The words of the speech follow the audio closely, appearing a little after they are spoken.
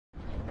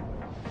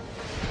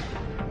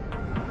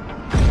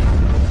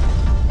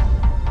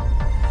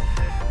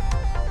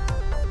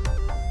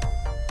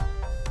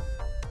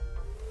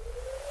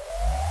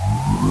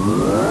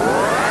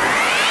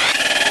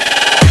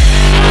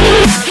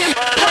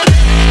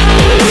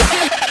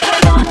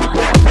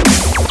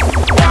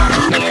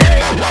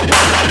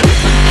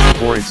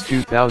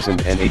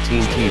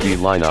2018 TV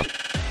lineup,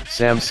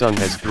 Samsung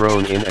has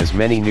thrown in as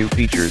many new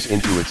features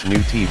into its new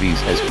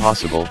TVs as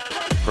possible,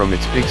 from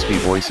its Bixby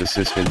voice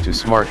assistant to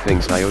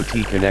SmartThings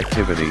IoT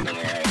connectivity,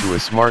 to a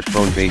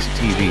smartphone-based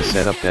TV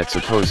setup that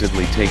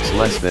supposedly takes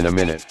less than a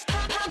minute.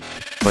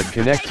 But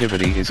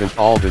connectivity isn't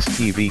all this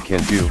TV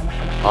can do,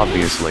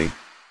 obviously,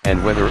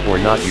 and whether or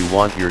not you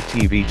want your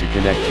TV to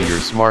connect to your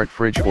smart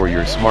fridge or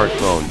your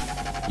smartphone,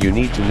 you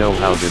need to know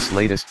how this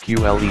latest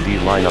QLED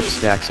lineup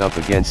stacks up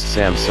against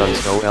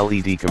Samsung's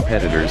OLED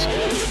competitors,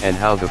 and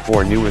how the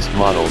four newest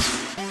models,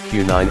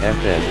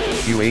 Q9FN,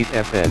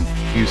 Q8FN,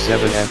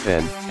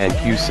 Q7FN, and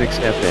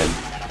Q6FN,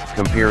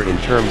 compare in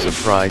terms of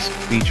price,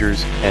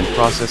 features, and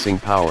processing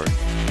power.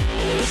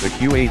 The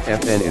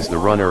Q8FN is the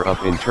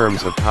runner-up in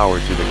terms of power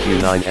to the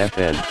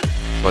Q9FN,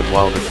 but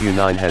while the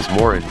Q9 has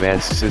more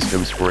advanced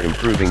systems for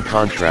improving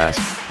contrast,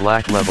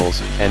 black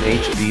levels, and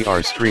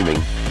HDR streaming,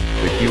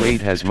 the Q8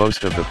 has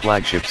most of the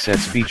flagship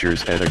set's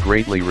features at a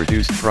greatly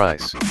reduced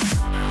price.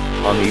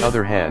 On the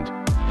other hand,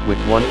 with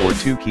one or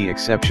two key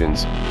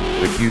exceptions,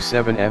 the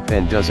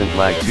Q7FN doesn't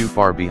lag too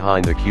far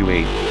behind the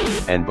Q8,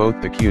 and both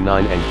the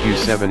Q9 and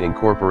Q7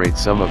 incorporate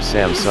some of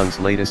Samsung's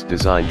latest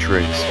design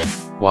tricks,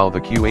 while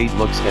the Q8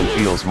 looks and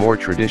feels more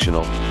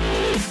traditional.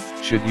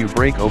 Should you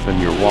break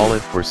open your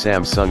wallet for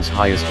Samsung's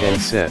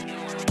highest-end set,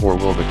 or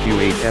will the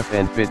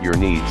Q8FN fit your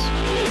needs?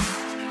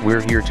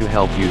 We're here to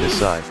help you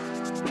decide.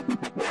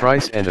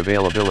 Price and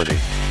availability.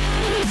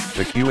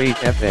 The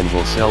Q8FN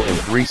will sell in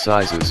three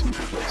sizes: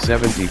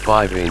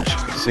 75-inch,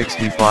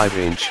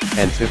 65-inch,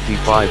 and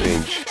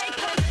 55-inch.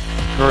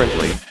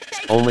 Currently,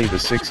 only the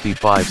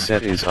 65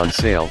 set is on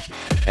sale,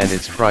 and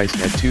it's priced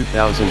at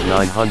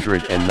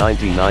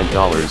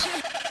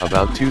 $2,999,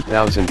 about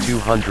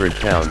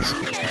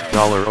 £2,200,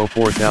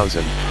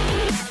 $4,000.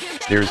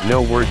 There's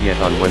no word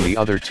yet on when the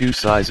other two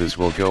sizes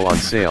will go on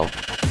sale,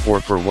 or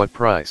for what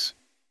price.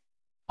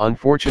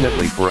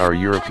 Unfortunately for our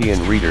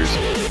European readers,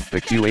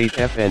 the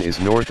Q8FN is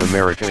North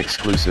America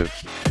exclusive.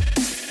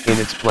 In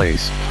its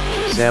place,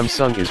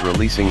 Samsung is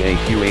releasing a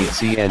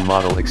Q8CN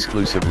model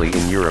exclusively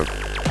in Europe,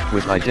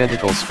 with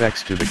identical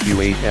specs to the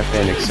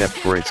Q8FN except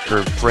for its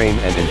curved frame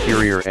and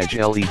inferior edge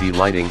LED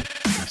lighting,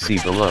 see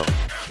below.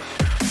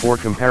 For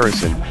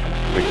comparison,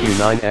 the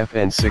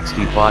Q9FN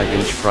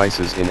 65-inch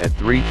prices in at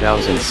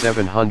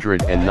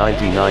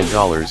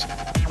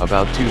 $3,799,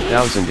 about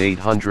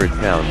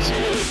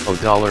 £2,800,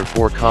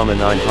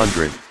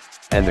 $4,900,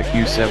 and the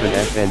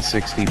Q7FN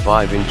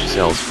 65-inch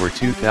sells for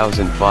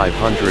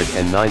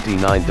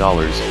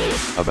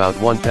 $2,599, about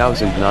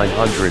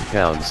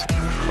 £1,900,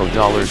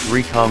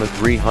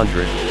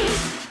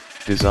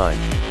 $3,300. Design.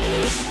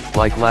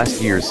 Like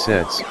last year's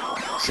sets,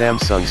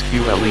 Samsung's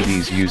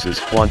QLEDs uses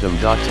quantum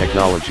dot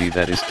technology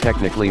that is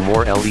technically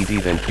more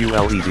LED than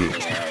QLED.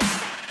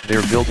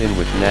 They're built in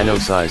with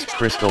nano-sized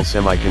crystal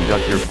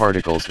semiconductor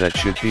particles that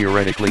should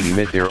theoretically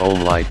emit their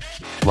own light,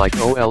 like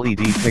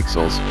OLED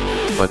pixels,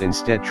 but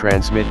instead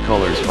transmit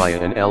colors via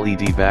an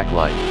LED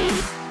backlight.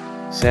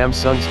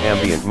 Samsung's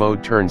ambient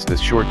mode turns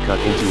this shortcut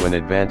into an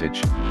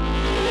advantage.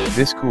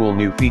 This cool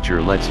new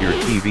feature lets your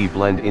TV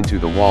blend into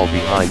the wall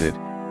behind it,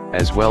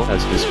 as well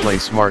as display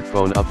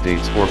smartphone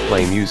updates or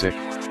play music,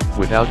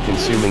 without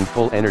consuming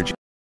full energy.